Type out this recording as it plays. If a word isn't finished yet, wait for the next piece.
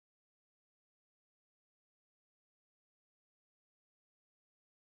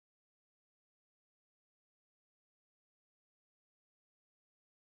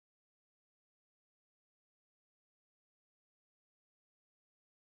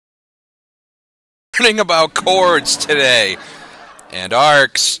Learning about chords today and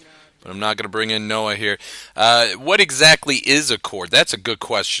arcs, but I'm not going to bring in Noah here. What exactly is a chord? That's a good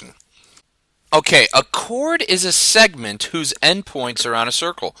question. Okay, a chord is a segment whose endpoints are on a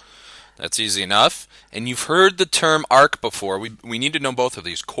circle. That's easy enough. And you've heard the term arc before. We need to know both of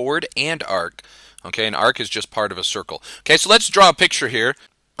these, chord and arc. Okay, an arc is just part of a circle. Okay, so let's draw a picture here.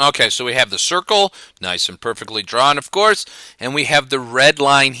 Okay, so we have the circle, nice and perfectly drawn, of course, and we have the red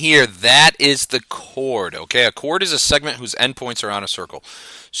line here. That is the chord. Okay, a chord is a segment whose endpoints are on a circle.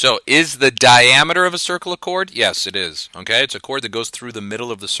 So is the diameter of a circle a chord? Yes, it is. Okay, it's a chord that goes through the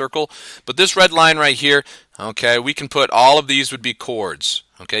middle of the circle. But this red line right here, okay, we can put all of these would be chords.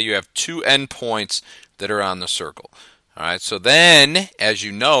 Okay, you have two endpoints that are on the circle. All right, so then, as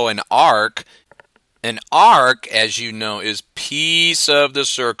you know, an arc, as you know, is piece of the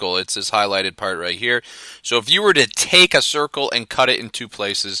circle. It's this highlighted part right here. So if you were to take a circle and cut it in two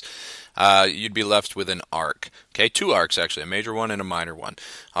places, you'd be left with an arc. Okay, two arcs actually, a major one and a minor one.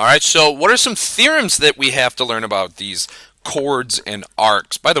 All right, so what are some theorems that we have to learn about these chords and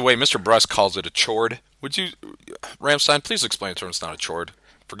arcs? By the way, Mr. Brust calls it a chord. Would you, Ramstein, please explain to him it's not a chord?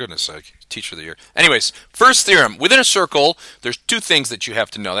 For goodness sake, teacher of the year. Anyways, first theorem. Within a circle, there's two things that you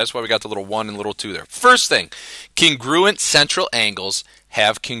have to know. That's why we got the little 1 and little 2 there. First thing, congruent central angles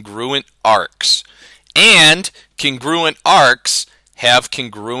have congruent arcs. And congruent arcs have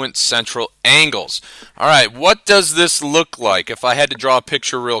congruent central angles. All right, what does this look like? If I had to draw a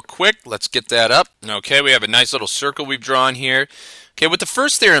picture real quick, let's get that up. Okay, we have a nice little circle we've drawn here. Okay, what the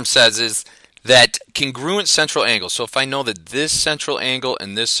first theorem says is that congruent central angles, so if I know that this central angle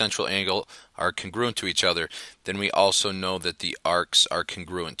and this central angle are congruent to each other, then we also know that the arcs are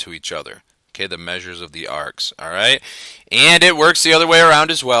congruent to each other. Okay, the measures of the arcs, all right? And it works the other way around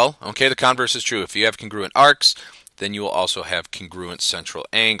as well. Okay, the converse is true. If you have congruent arcs, then you will also have congruent central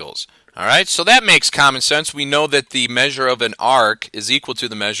angles. All right, so that makes common sense. We know that the measure of an arc is equal to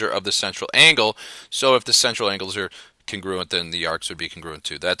the measure of the central angle. So if the central angles are congruent, then the arcs would be congruent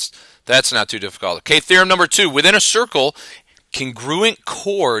too. That's not too difficult. Okay, theorem number 2. Within a circle, congruent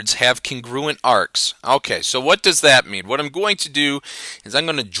chords have congruent arcs. Okay, so what does that mean? What I'm going to do is I'm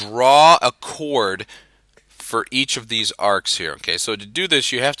going to draw a chord for each of these arcs here. Okay, so to do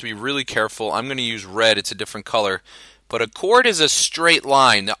this, you have to be really careful. I'm going to use red. It's a different color. But a chord is a straight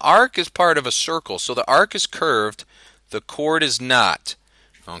line. The arc is part of a circle, so the arc is curved. The chord is not.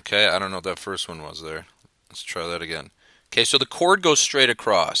 Okay, I don't know what that first one was there. Let's try that again. Okay, so the chord goes straight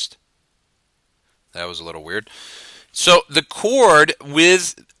across. That was a little weird. So the chord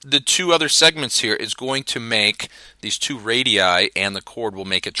with the two other segments here is going to make these two radii, and the chord will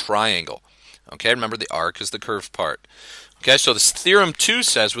make a triangle. Okay, remember the arc is the curved part. Okay, so this theorem 2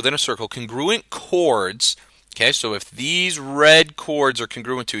 says within a circle, congruent chords. Okay, so if these red chords are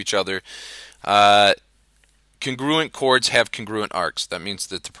congruent to each other, congruent chords have congruent arcs. That means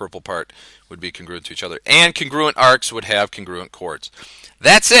that the purple part would be congruent to each other. And congruent arcs would have congruent chords.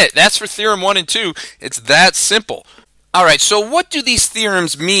 That's it. That's for theorem 1 and 2. It's that simple. All right, so what do these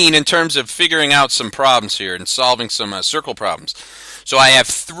theorems mean in terms of figuring out some problems here and solving some circle problems? So I have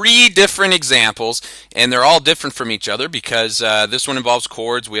 3 different examples, and they're all different from each other because this one involves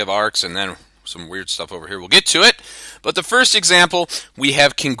chords, we have arcs, and then some weird stuff over here. We'll get to it. But the first example, we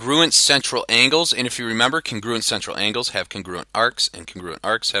have congruent central angles. And if you remember, congruent central angles have congruent arcs, and congruent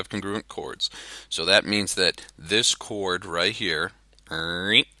arcs have congruent chords. So that means that this chord right here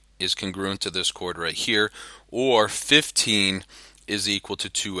is congruent to this chord right here, or 15 is equal to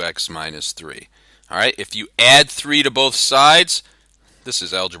 2x minus 3. All right, if you add 3 to both sides, this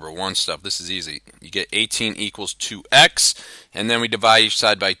is Algebra 1 stuff. This is easy. You get 18 equals 2x, and then we divide each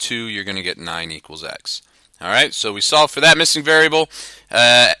side by 2. You're going to get 9 equals x. All right, so we solve for that missing variable.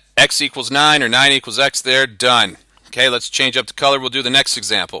 X equals 9 or 9 equals x there. Done. Okay, let's change up the color. We'll do the next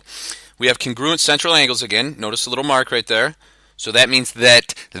example. We have congruent central angles again. Notice a little mark right there. So that means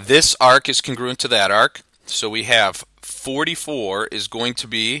that this arc is congruent to that arc. So we have 44 is going to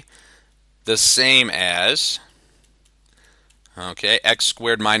be the same as, okay, x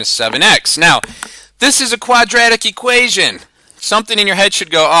squared minus 7x. Now, this is a quadratic equation. Something in your head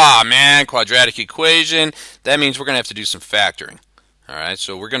should go, oh man, quadratic equation. That means we're going to have to do some factoring. All right,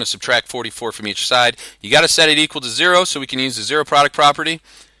 so we're going to subtract 44 from each side. You got to set it equal to 0 so we can use the zero product property.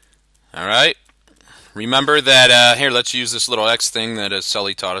 All right. Remember that, here, let's use this little x thing that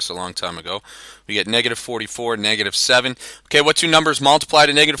Sully taught us a long time ago. We get negative 44, negative 7. Okay, what two numbers multiply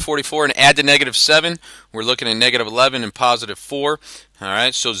to negative 44 and add to negative 7? We're looking at negative 11 and positive 4. All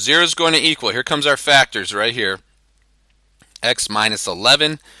right, so 0 is going to equal, here comes our factors right here, x minus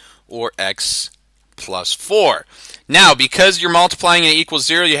 11 or x plus 4. Now, because you're multiplying and it equals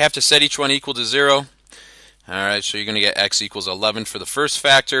 0, you have to set each one equal to 0. All right, so you're going to get x equals 11 for the first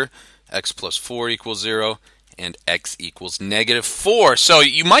factor, x plus 4 equals 0, and x equals negative 4. So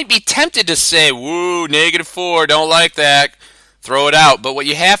you might be tempted to say, woo, negative 4, don't like that. Throw it out. But what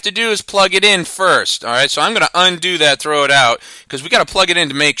you have to do is plug it in first. All right, so I'm going to undo that, throw it out, because we got to plug it in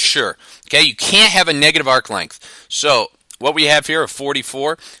to make sure. Okay, you can't have a negative arc length. So what we have here, a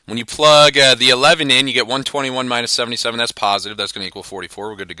 44. When you plug the 11 in, you get 121 minus 77. That's positive. That's going to equal 44.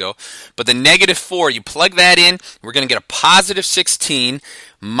 We're good to go. But the negative 4, you plug that in, we're going to get a positive 16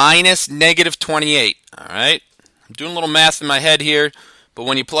 minus negative 28. All right? I'm doing a little math in my head here. But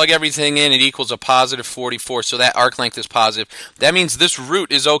when you plug everything in, it equals a positive 44. So that arc length is positive. That means this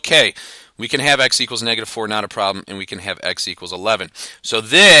root is okay. We can have x equals negative 4, not a problem. And we can have x equals 11. So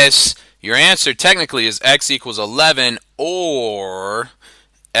this, your answer technically is x equals 11 or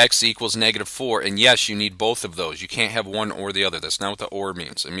x equals negative 4. And yes, you need both of those. You can't have one or the other. That's not what the or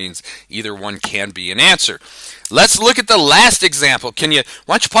means. It means either one can be an answer. Let's look at the last example. Why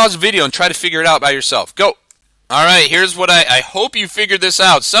don't you pause the video and try to figure it out by yourself. Go. All right, here's what I hope you figured this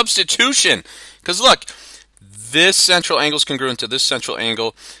out. Substitution. Because look, this central angle is congruent to this central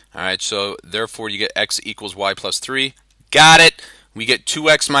angle. All right, so therefore you get x equals y plus 3. Got it. We get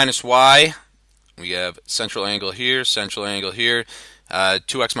 2x minus y. We have central angle here,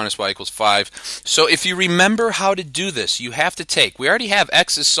 2x minus y equals 5. So if you remember how to do this, you have to take, we already have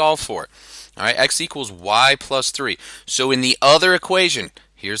x is solved for. All right, x equals y plus 3. So in the other equation,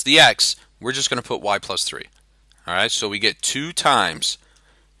 here's the x. We're just going to put y plus 3. All right, so we get 2 times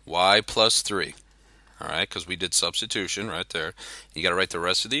y plus 3. All right, because we did substitution right there. You got to write the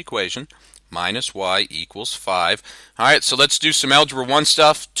rest of the equation. Minus y equals 5. All right, so let's do some Algebra 1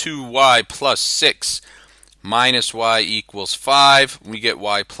 stuff. 2y plus 6 minus y equals 5. We get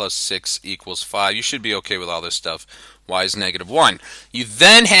y plus 6 equals 5. You should be okay with all this stuff. Y is negative 1. You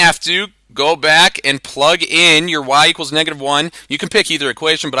then have to go back and plug in your y equals negative 1. You can pick either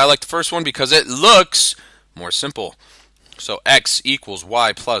equation, but I like the first one because it looks more simple. So x equals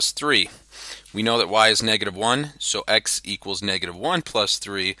y plus 3. We know that y is negative 1, so x equals negative 1 plus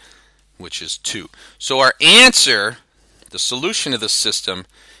 3, which is 2. So our answer, the solution of this system,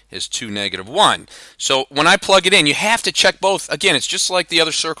 is 2, negative 1. So when I plug it in, you have to check both. Again, it's just like the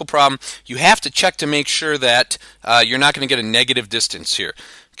other circle problem. You have to check to make sure that you're not going to get a negative distance here.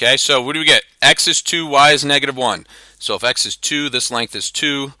 Okay, so what do we get? X is 2, y is negative 1. So if x is 2, this length is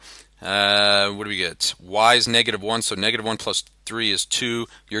 2. What do we get? Y is negative 1, so negative 1 plus 3 is 2.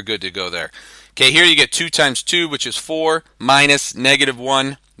 You're good to go there. Okay, here you get 2 times 2, which is 4, minus negative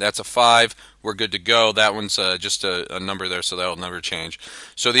 1. That's a 5. We're good to go. That one's just a number there, so that'll never change.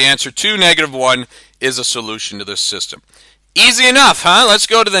 So the answer 2, negative 1 is a solution to this system. Easy enough, huh? Let's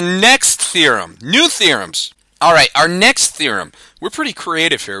go to the next theorem. New theorems. All right, our next theorem. We're pretty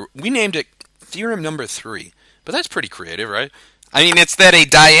creative here. We named it theorem number 3. But that's pretty creative, right? I mean, it's that a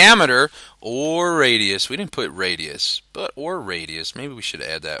diameter or radius, we didn't put radius, but or radius, maybe we should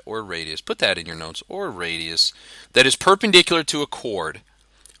add that, or radius, put that in your notes, or radius, that is perpendicular to a chord,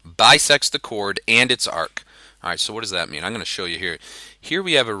 bisects the chord and its arc. All right, so what does that mean? I'm going to show you here. Here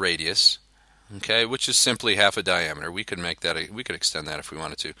we have a radius, okay, which is simply half a diameter. We could make that, we could extend that if we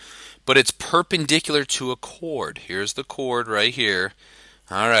wanted to. But it's perpendicular to a chord. Here's the chord right here.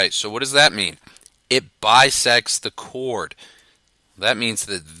 All right, so what does that mean? It bisects the chord. That means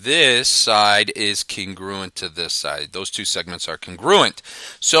that this side is congruent to this side. Those two segments are congruent.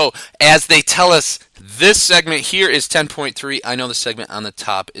 So as they tell us this segment here is 10.3, I know the segment on the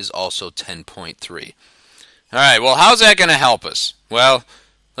top is also 10.3. All right, well, how's that going to help us? Well,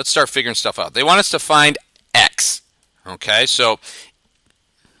 let's start figuring stuff out. They want us to find x. Okay, so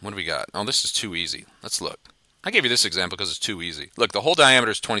what do we got? Oh, this is too easy. Let's look. I gave you this example because it's too easy. Look, the whole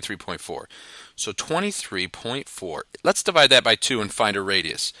diameter is 23.4. So 23.4, let's divide that by 2 and find a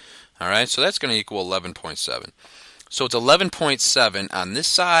radius. All right, so that's going to equal 11.7. So it's 11.7 on this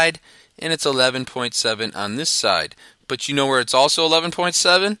side, and it's 11.7 on this side. But you know where it's also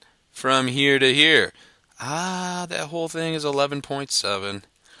 11.7? From here to here. Ah, that whole thing is 11.7.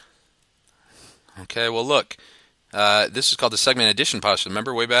 Okay, well look, this is called the segment addition postulate.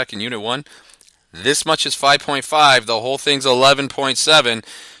 Remember way back in Unit 1? This much is 5.5. The whole thing's 11.7.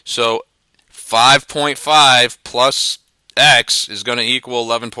 So 5.5 plus x is going to equal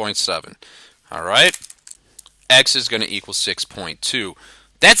 11.7. All right? X is going to equal 6.2.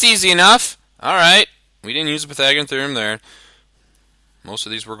 That's easy enough. All right. We didn't use the Pythagorean theorem there. Most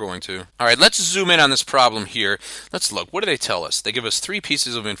of these we're going to. All right, let's zoom in on this problem here. Let's look. What do they tell us? They give us 3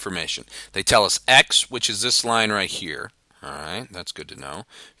 pieces of information. They tell us x, which is this line right here. All right, that's good to know.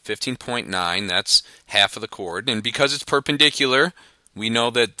 15.9, that's half of the chord. And because it's perpendicular, we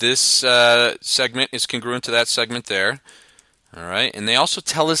know that this segment is congruent to that segment there. All right, and they also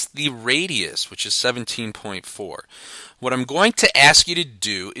tell us the radius, which is 17.4. What I'm going to ask you to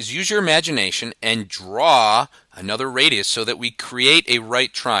do is use your imagination and draw another radius so that we create a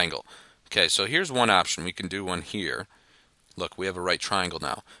right triangle. Okay, so here's one option. We can do one here. Look, we have a right triangle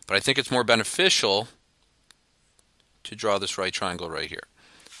now. But I think it's more beneficial to draw this right triangle right here.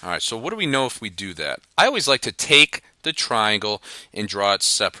 All right, so what do we know if we do that? I always like to take the triangle and draw it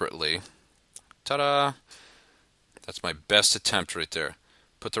separately. Ta-da! That's my best attempt right there.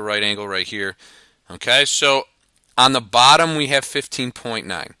 Put the right angle right here. Okay, so on the bottom we have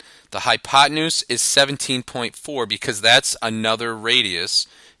 15.9. The hypotenuse is 17.4 because that's another radius.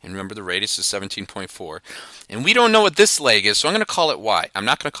 And remember, the radius is 17.4. And we don't know what this leg is, so I'm going to call it y. I'm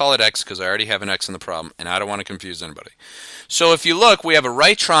not going to call it x because I already have an x in the problem, and I don't want to confuse anybody. So if you look, we have a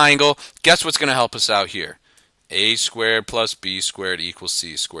right triangle. Guess what's going to help us out here? A squared plus b squared equals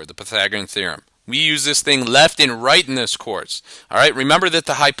c squared, the Pythagorean theorem. We use this thing left and right in this course. All right, remember that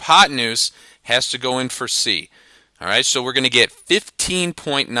the hypotenuse has to go in for c. All right, so we're going to get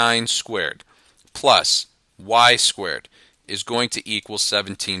 15.9 squared plus y squared is going to equal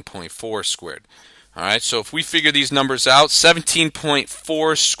 17.4 squared. All right, so if we figure these numbers out,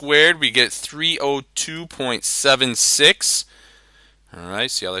 17.4 squared, we get 302.76. All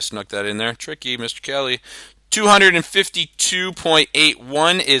right, see how I snuck that in there? Tricky, Mr. Kelly.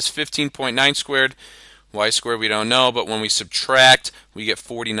 252.81 is 15.9 squared. Y squared we don't know, but when we subtract, we get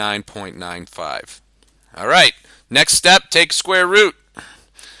 49.95. All right, next step, take square root.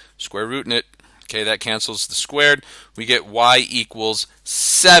 Square root in it. Okay, that cancels the squared. We get y equals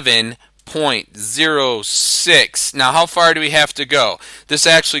 7.06. Now, how far do we have to go? This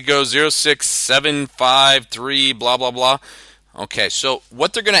actually goes 0.6753, blah, blah, blah. Okay, so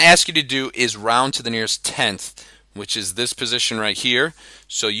what they're going to ask you to do is round to the nearest tenth, which is this position right here.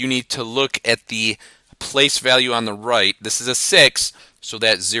 So you need to look at the place value on the right. This is a 6, so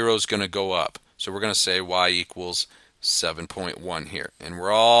that 0 is going to go up. So we're going to say y equals 7.1 here. And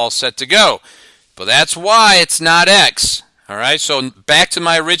we're all set to go. But that's why it's not x. All right, so back to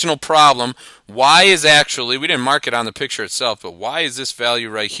my original problem. Y is actually, we didn't mark it on the picture itself, but y is this value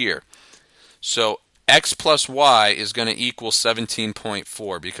right here. So x plus y is going to equal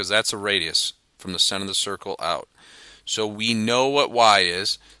 17.4 because that's a radius from the center of the circle out. So we know what y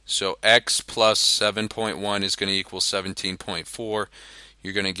is. So x plus 7.1 is going to equal 17.4.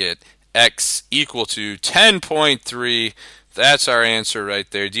 You're going to get x equal to 10.3. That's our answer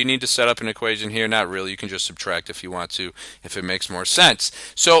right there. Do you need to set up an equation here? Not really. You can just subtract if you want to, if it makes more sense.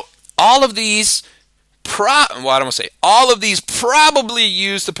 So all of these, all of these probably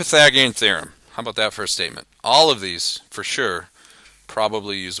use the Pythagorean theorem. How about that for a statement? All of these, for sure,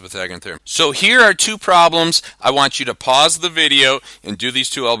 probably use the Pythagorean theorem. So here are two problems. I want you to pause the video and do these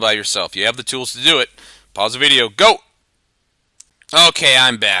two all by yourself. You have the tools to do it. Pause the video. Go! Okay,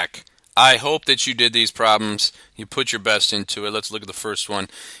 I'm back. I hope that you did these problems. You put your best into it. Let's look at the first one.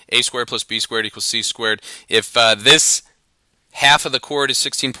 A squared plus b squared equals c squared. If this half of the chord is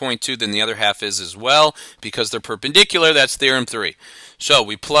 16.2, then the other half is as well. Because they're perpendicular, that's theorem 3. So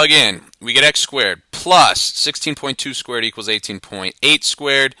we plug in. We get x squared plus 16.2 squared equals 18.8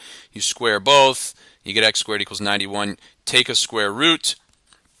 squared. You square both. You get x squared equals 91. Take a square root.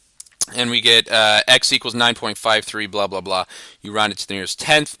 And we get x equals 9.53, blah, blah, blah. You round it to the nearest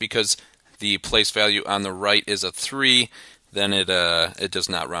tenth because the place value on the right is a 3. Then it does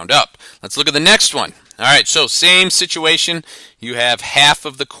not round up. Let's look at the next one. All right, so same situation. You have half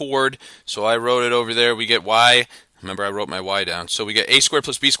of the chord. So I wrote it over there. We get y. Remember, I wrote my y down. So we get a squared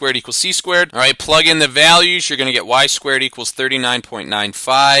plus b squared equals c squared. All right, plug in the values. You're going to get y squared equals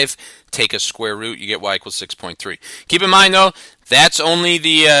 39.95. Take a square root. You get y equals 6.3. Keep in mind, though, that's only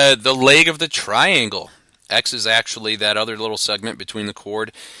the leg of the triangle. X is actually that other little segment between the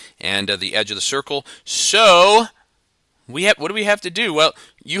chord and the edge of the circle. So what do we have to do? Well,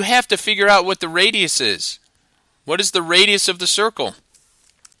 you have to figure out what the radius is. What is the radius of the circle?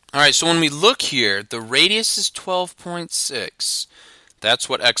 All right, so when we look here, the radius is 12.6. That's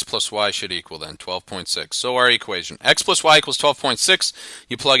what x plus y should equal then, 12.6. So our equation, x plus y equals 12.6.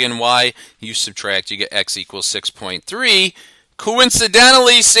 You plug in y, you subtract, you get x equals 6.3.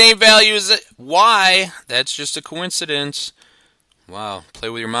 Coincidentally, same value as y. That's just a coincidence. Wow, play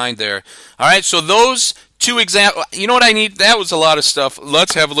with your mind there. All right, so those two examples, you know what I need? That was a lot of stuff.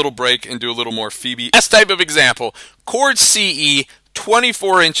 Let's have a little break and do a little more Phoebe S type of example. Chord CE,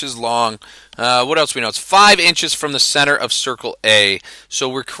 24 inches long. What else we know? It's 5 inches from the center of circle A. So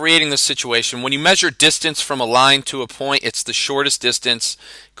we're creating this situation. When you measure distance from a line to a point, it's the shortest distance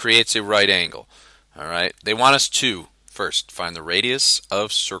creates a right angle. All right. They want us to first find the radius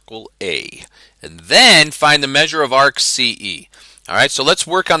of circle A, and then find the measure of arc CE. All right. So let's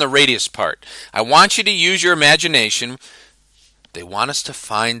work on the radius part. I want you to use your imagination. They want us to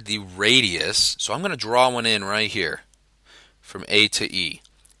find the radius. So I'm going to draw one in right here from A to E.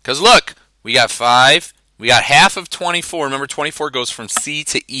 Because look, we got 5. We got half of 24. Remember, 24 goes from C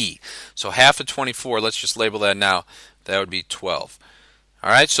to E. So half of 24, let's just label that now. That would be 12. All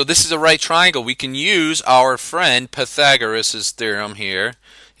right, so this is a right triangle. We can use our friend Pythagoras' theorem here.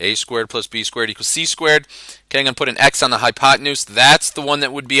 A squared plus B squared equals C squared. Okay, I'm going to put an X on the hypotenuse. That's the one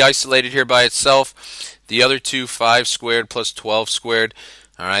that would be isolated here by itself. The other two, 5 squared plus 12 squared.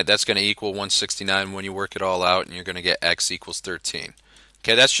 All right, that's going to equal 169 when you work it all out, and you're going to get X equals 13.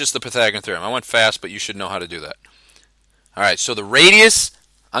 Okay, that's just the Pythagorean theorem. I went fast, but you should know how to do that. All right, so the radius,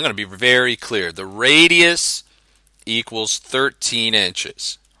 I'm going to be very clear. The radius equals 13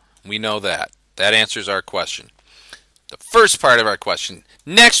 inches. We know that. That answers our question. The first part of our question.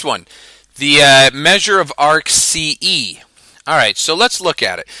 Next one, the measure of arc CE. All right, so let's look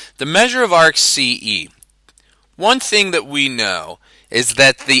at it. The measure of arc CE. One thing that we know is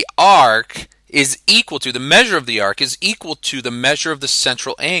that the arc is equal to, the measure of the arc is equal to the measure of the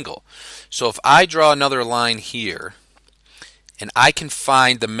central angle. So if I draw another line here, and I can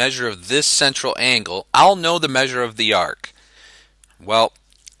find the measure of this central angle, I'll know the measure of the arc. Well,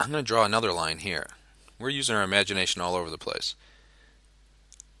 I'm going to draw another line here. We're using our imagination all over the place.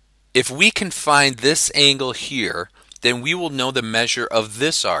 If we can find this angle here, then we will know the measure of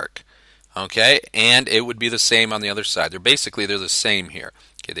this arc. Okay, and it would be the same on the other side. They're the same here.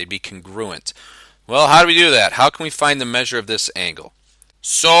 Okay, they'd be congruent. Well, how do we do that? How can we find the measure of this angle?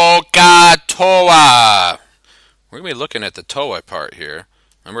 SOHCAHTOA. We're going to be looking at the TOA part here.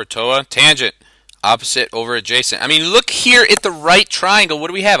 Remember TOA? Tangent. Opposite over adjacent. I mean, look here at the right triangle. What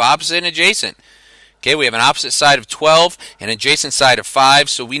do we have? Opposite and adjacent. Okay, we have an opposite side of 12 and an adjacent side of 5,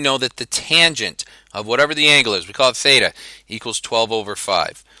 so we know that the tangent of whatever the angle is, we call it theta, equals 12 over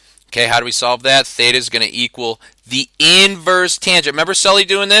 5. Okay, how do we solve that? Theta is going to equal the inverse tangent. Remember Sully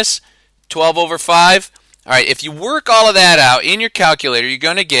doing this? 12 over 5? All right, if you work all of that out in your calculator, you're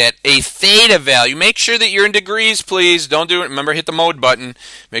going to get a theta value. Make sure that you're in degrees, please. Don't do it. Remember, hit the mode button.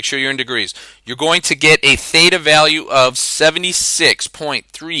 Make sure you're in degrees. You're going to get a theta value of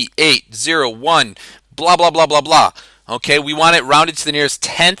 76.3801, blah, blah, blah, blah, blah. Okay, we want it rounded to the nearest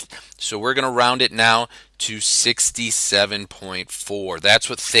tenth, so we're going to round it now to 67.4. That's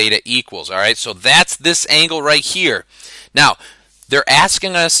what theta equals, all right? So that's this angle right here. Now, they're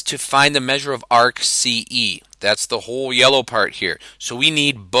asking us to find the measure of arc CE. That's the whole yellow part here. So we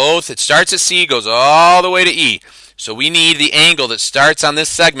need both. It starts at C, goes all the way to E. So we need the angle that starts on this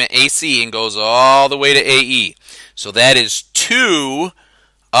segment, AC, and goes all the way to AE. So that is 2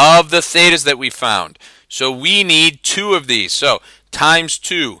 of the thetas that we found. So we need 2 of these. So times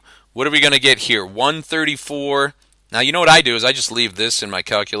 2. What are we going to get here? 134. Now, you know what I do is I just leave this in my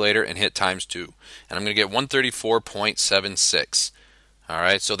calculator and hit times 2. And I'm going to get 134.76. All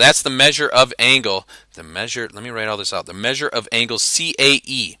right, so that's the measure of angle. The measure, let me write all this out. The measure of angle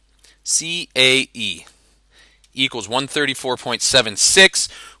CAE. CAE equals 134.76,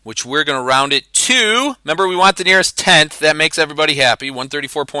 which we're going to round it to. Remember, we want the nearest tenth. That makes everybody happy.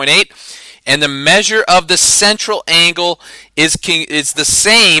 134.8. And the measure of the central angle is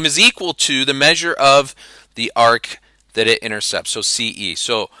equal to the measure of the arc that it intercepts, so CE.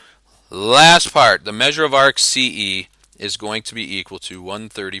 So last part, the measure of arc CE is going to be equal to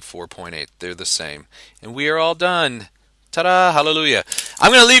 134.8. They're the same. And we are all done. Ta-da! Hallelujah.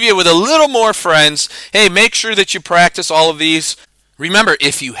 I'm going to leave you with a little more, friends. Hey, make sure that you practice all of these. Remember,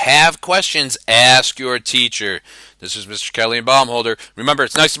 if you have questions, ask your teacher. This is Mr. Kelly and Baumholder. Remember,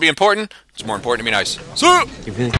 it's nice to be important. It's more important to be nice. See ya!